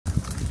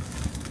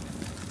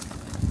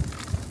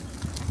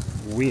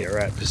We are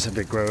at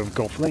Pacific Grove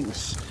Golf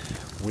Links.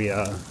 We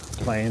are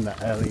playing the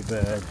early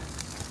bird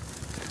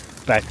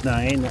back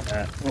nine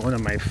at one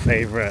of my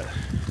favorite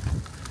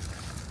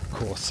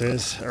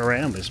courses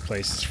around. This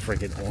place is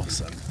friggin'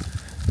 awesome.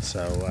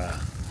 So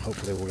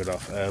hopefully we'll get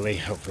off early.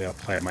 Hopefully I'll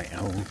play on my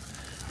own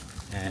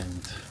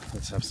and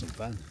let's have some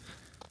fun.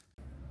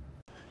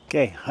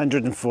 Okay,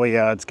 104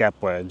 yards gap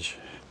wedge.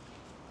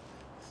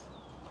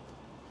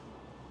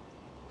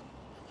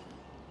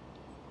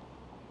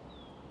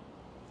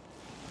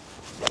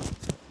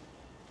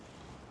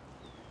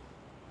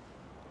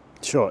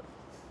 Short.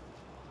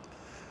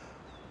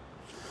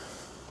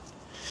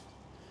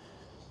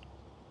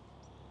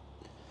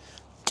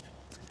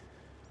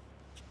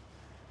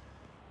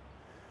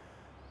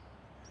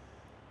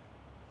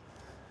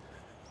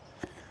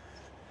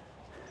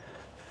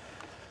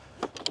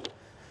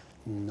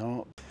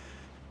 No,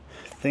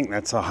 I think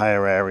that's a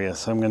higher area,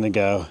 so I'm going to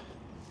go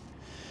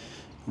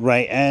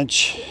right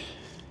edge.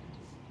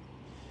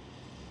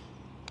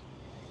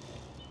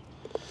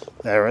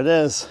 There it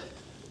is.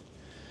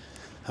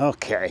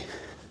 Okay.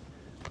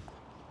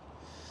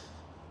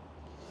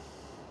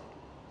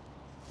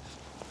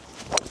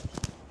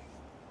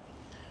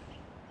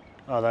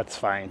 Oh, that's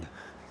fine.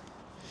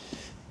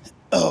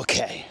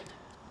 Okay.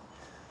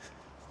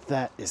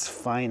 That is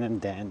fine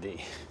and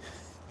dandy.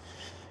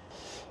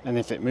 And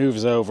if it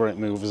moves over, it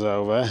moves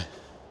over.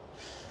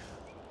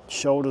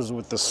 Shoulders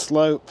with the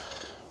slope.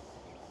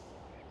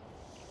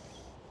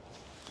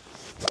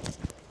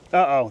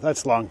 Uh-oh,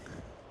 that's long.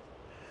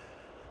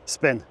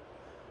 Spin.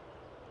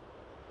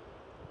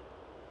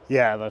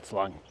 Yeah, that's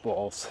long.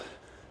 Balls.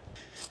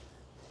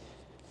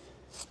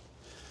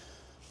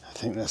 I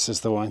think this is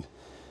the one.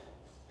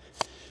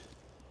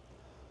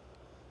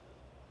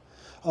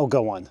 Oh,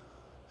 go on.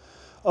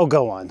 Oh,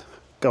 go on.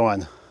 Go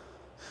on.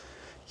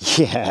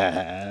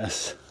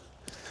 Yes.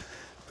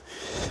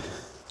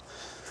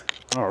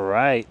 All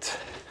right.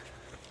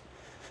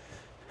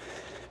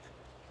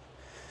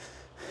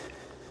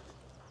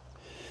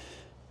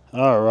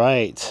 All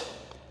right.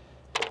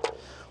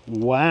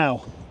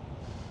 Wow.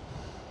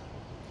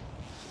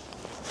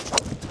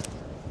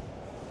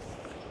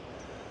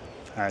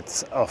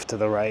 That's off to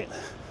the right.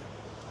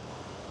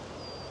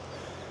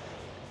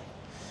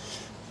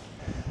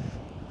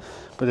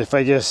 But if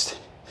I just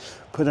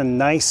put a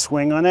nice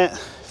swing on it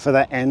for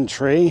that end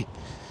tree,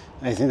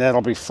 I think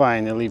that'll be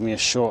fine. It'll leave me a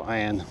short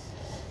iron.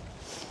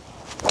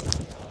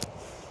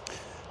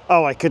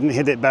 Oh, I couldn't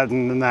hit it better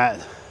than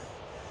that.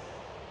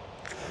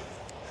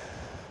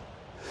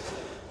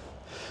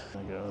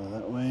 I'll go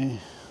that way.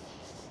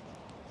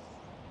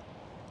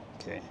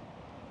 Okay.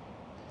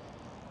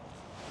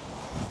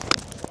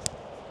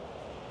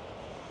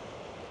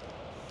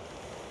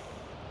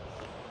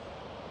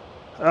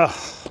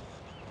 Ugh.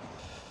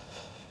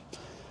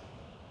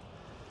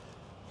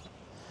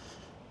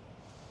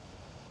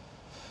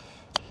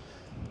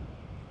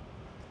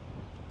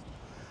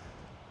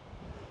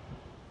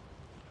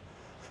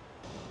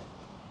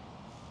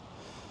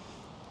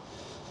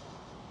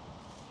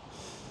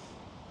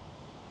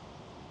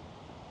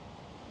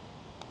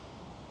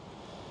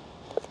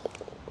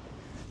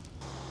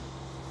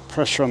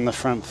 Pressure on the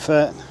front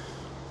foot.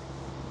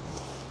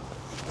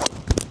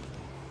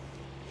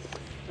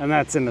 And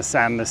that's in the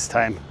sand this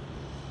time.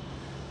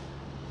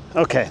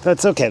 Okay,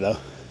 that's okay though.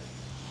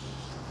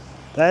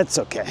 That's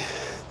okay.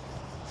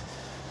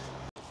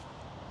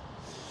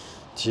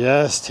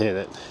 Just hit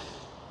it.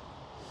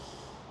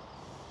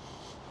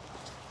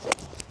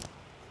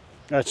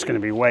 That's gonna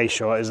be way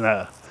short, isn't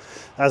it?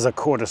 That's a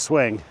quarter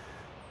swing.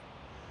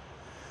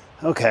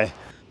 Okay,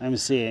 I'm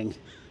seeing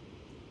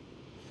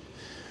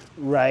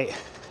right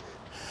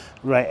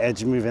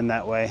edge moving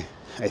that way,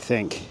 I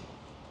think.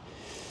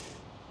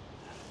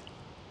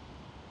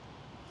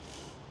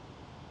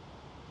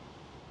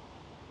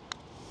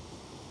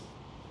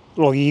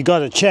 Well, you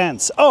got a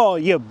chance. Oh,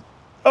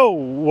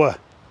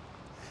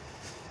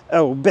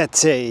 oh,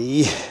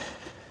 Betty.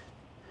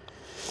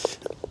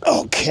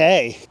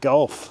 Okay,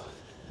 golf.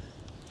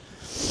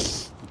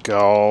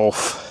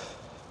 Golf.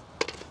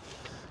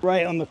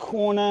 Right on the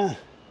corner.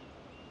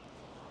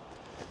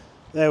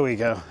 There we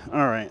go.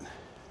 All right.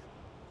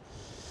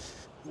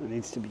 It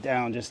needs to be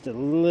down just a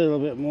little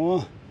bit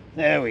more.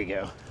 There we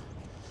go.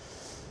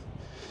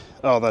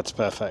 Oh, that's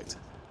perfect.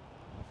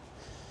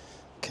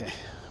 Okay,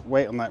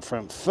 weight on that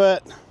front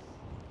foot.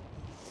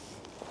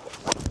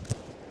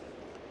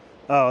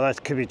 Oh,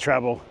 that could be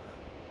trouble.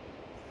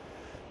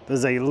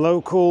 There's a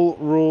local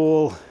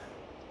rule.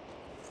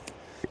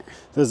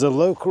 There's a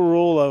local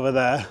rule over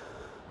there.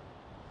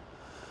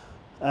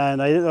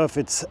 And I don't know if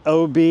it's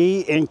OB,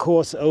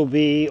 in-course OB,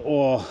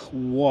 or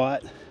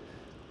what.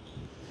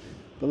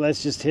 But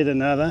let's just hit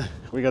another.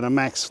 We got a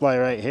max fly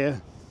right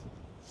here.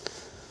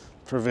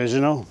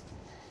 Provisional.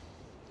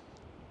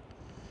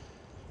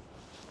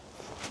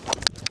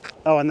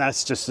 Oh, and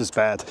that's just as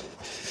bad.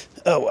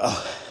 Oh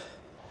well.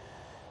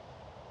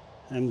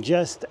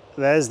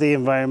 There's the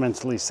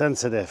environmentally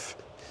sensitive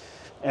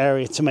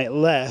area to my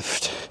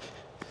left.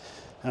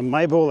 And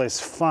my ball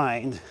is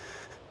fine.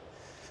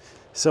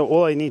 So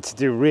all I need to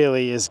do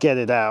really is get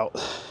it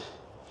out.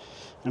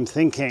 I'm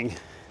thinking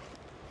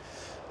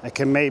I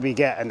can maybe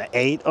get an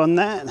 8 on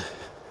that,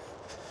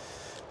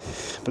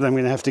 but I'm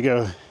gonna have to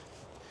go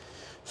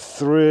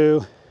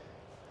through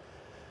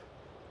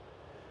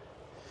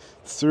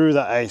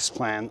the ice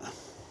plant.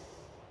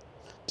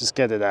 Just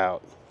get it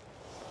out.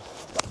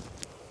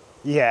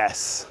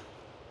 Yes.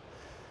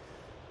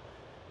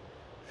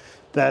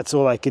 That's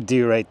all I could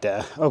do right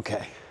there.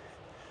 Okay.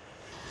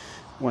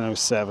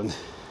 107.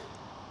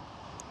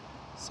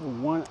 So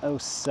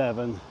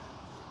 107.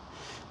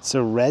 It's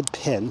a red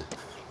pin.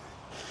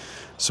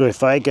 So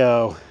if I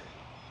go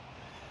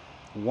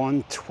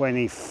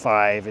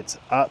 125, it's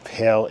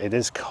uphill, it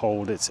is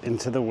cold, it's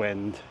into the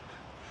wind.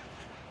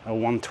 A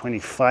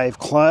 125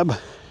 club.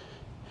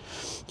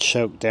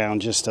 Choke down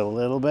just a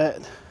little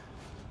bit.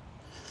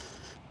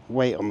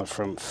 Weight on the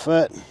front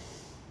foot.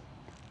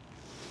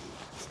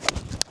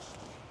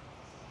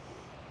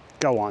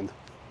 Go on.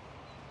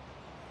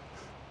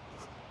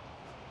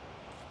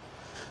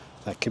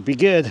 That could be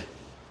good.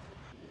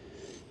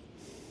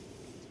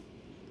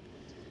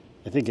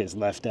 I think it's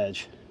left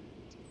edge.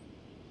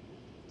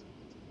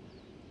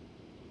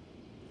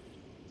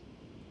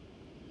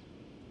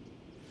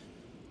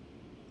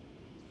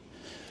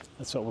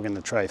 That's what we're going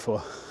to try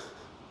for.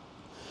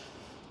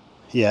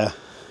 Yeah.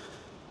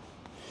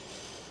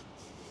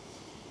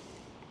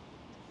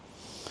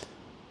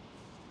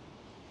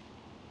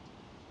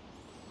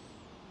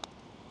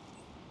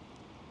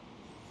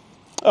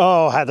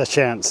 Oh, had a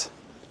chance.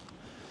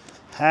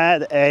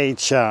 Had a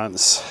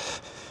chance.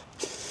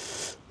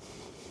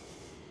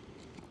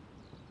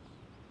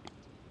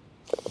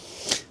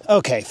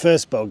 Okay,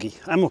 first bogey.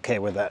 I'm okay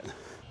with that.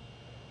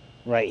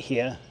 Right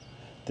here.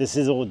 This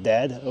is all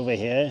dead over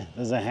here.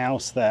 There's a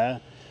house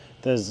there.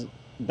 There's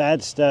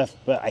bad stuff,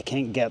 but I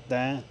can't get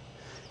there.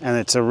 And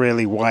it's a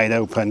really wide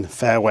open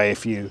fairway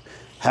if you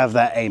have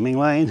that aiming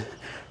line.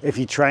 If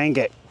you try and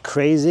get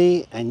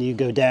crazy and you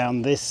go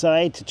down this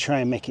side to try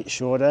and make it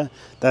shorter,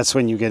 that's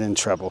when you get in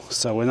trouble.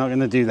 So we're not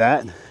gonna do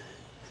that.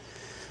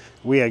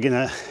 We are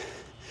gonna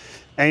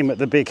aim at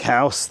the big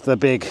house, the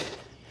big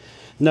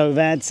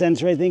Novad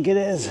Center, I think it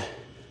is,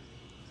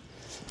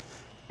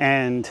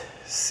 and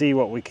see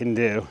what we can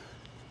do.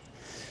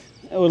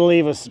 It will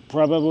leave us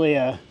probably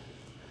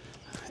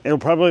it'll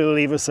probably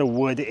leave us a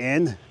wood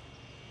in,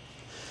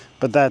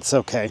 but that's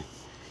okay.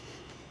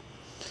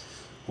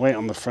 Weight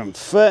on the front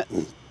foot,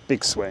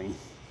 big swing.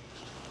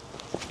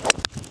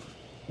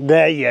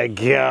 There you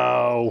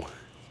go.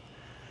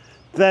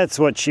 That's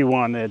what you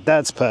wanted.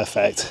 That's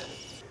perfect.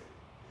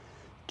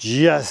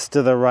 Just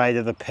to the right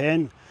of the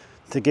pin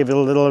to give it a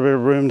little bit of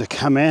room to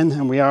come in,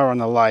 and we are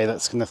on a lie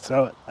that's going to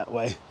throw it that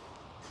way.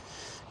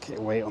 Okay,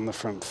 weight on the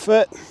front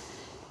foot.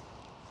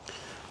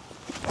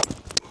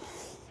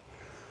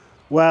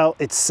 Well,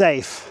 it's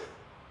safe.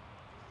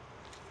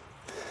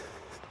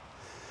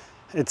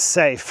 It's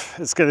safe.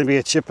 It's going to be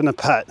a chip and a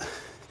putt.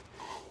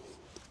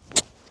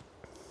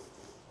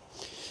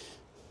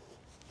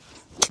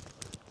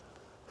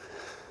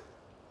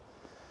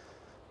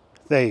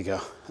 There you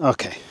go.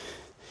 Okay.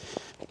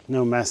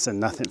 No mess and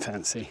nothing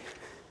fancy.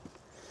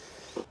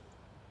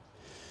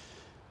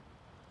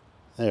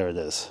 There it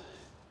is.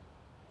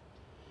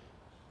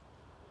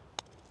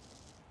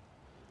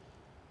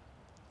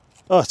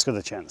 Oh, it's got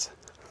a chance.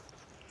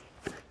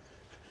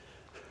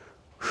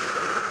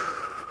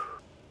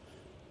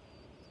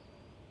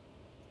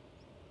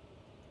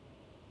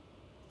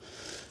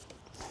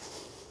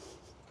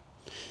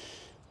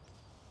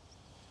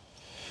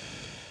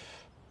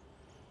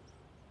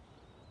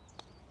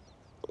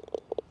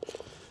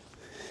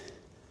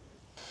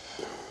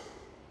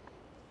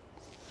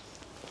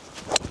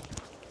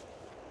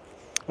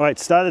 All right,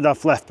 started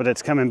off left, but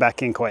it's coming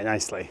back in quite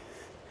nicely.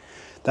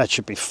 That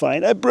should be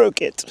fine. I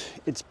broke it.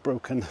 It's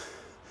broken.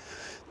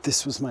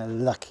 This was my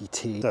lucky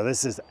tee. So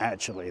this is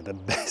actually the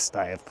best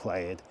I have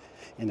played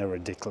in a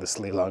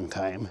ridiculously long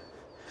time.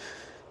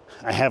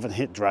 I haven't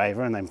hit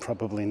driver, and I'm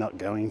probably not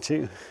going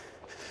to.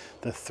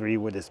 The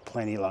 3-wood is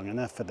plenty long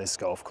enough for this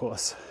golf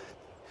course.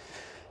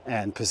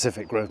 And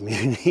Pacific Grove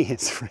Muni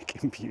is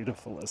freaking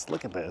beautiful. Let's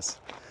look at this.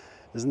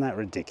 Isn't that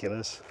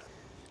ridiculous?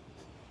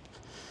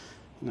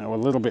 Now a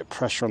little bit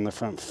pressure on the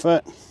front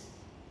foot.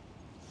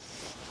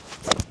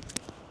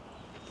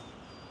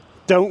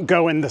 Don't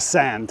go in the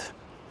sand.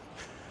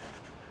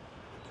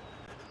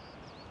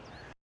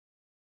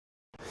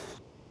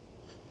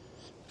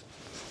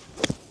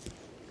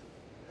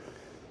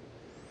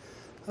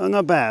 Oh,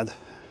 not bad.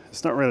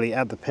 It's not really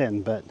at the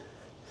pin, but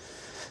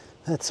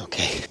that's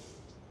okay.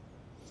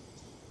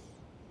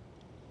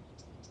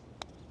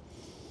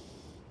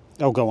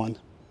 Oh, go on.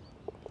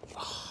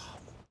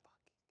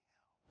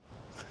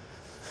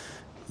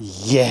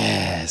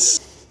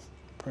 Yes.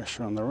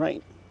 Pressure on the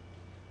right.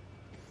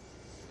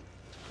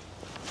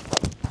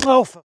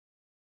 Oh,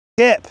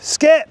 skip,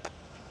 skip.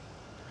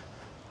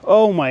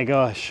 Oh my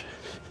gosh.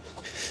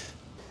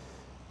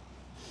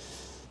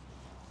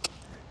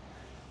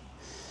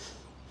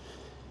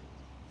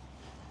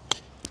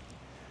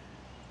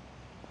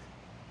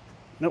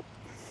 Nope.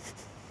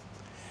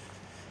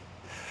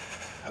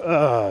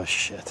 Oh,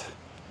 shit.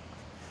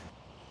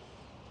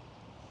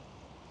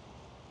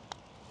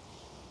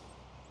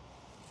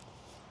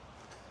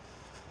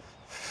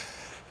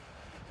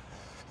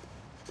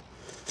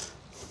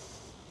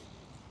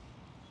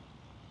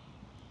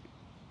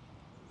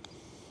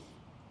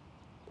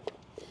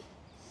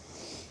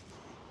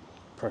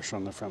 Pressure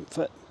on the front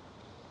foot.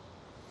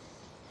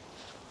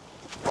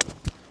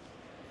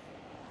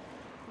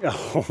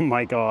 Oh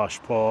my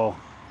gosh, Paul.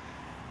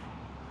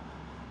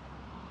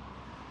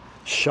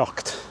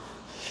 Shocked.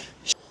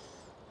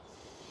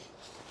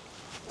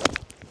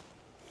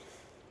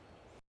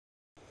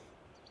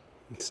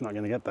 It's not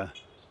going to get there.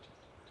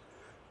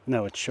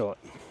 No, it's short.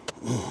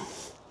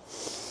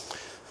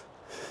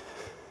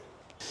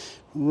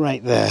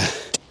 Right there.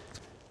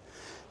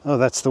 Oh,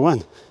 that's the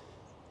one.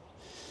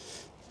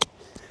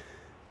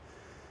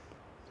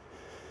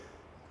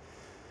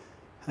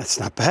 That's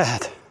not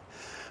bad.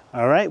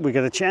 All right, we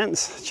got a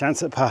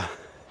chance at par.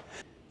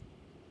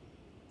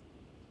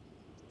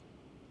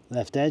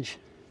 Left edge,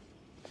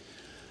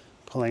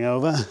 pulling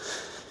over.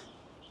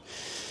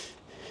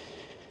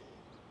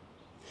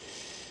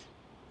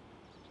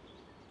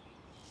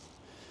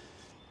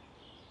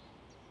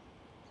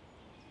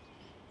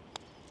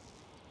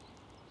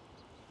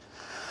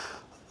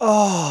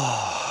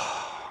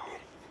 Oh,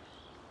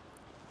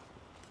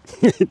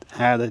 it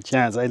had a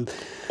chance.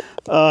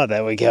 Oh,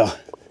 there we go.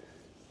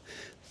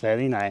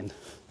 39.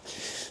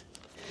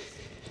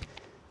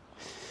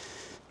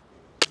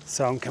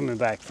 So I'm coming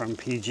back from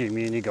PG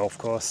Muni Golf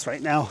Course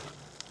right now.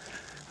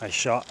 I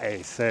shot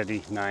a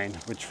 39,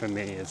 which for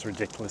me is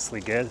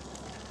ridiculously good.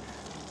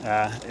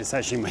 It's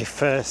actually my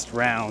first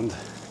round.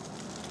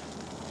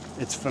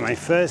 It's for my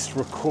first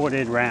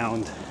recorded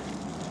round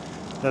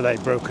that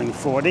I've broken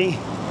 40.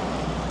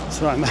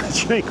 So I'm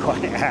actually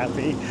quite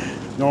happy.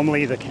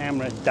 Normally the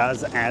camera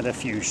does add a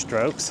few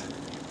strokes.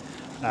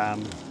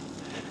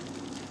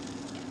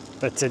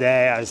 But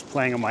today I was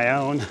playing on my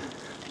own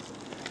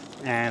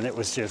and it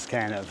was just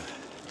kind of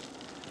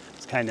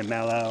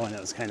mellow, and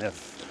it was kind of,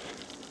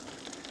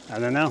 I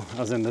don't know, I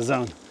was in the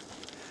zone.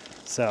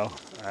 So,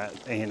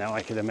 you know,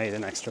 I could have made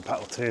an extra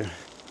putt or two.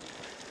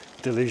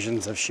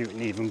 Delusions of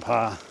shooting even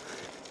par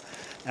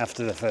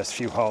after the first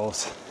few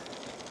holes.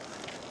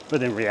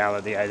 But in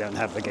reality, I don't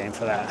have the game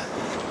for that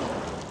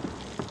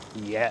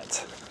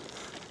yet.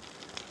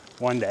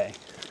 One day.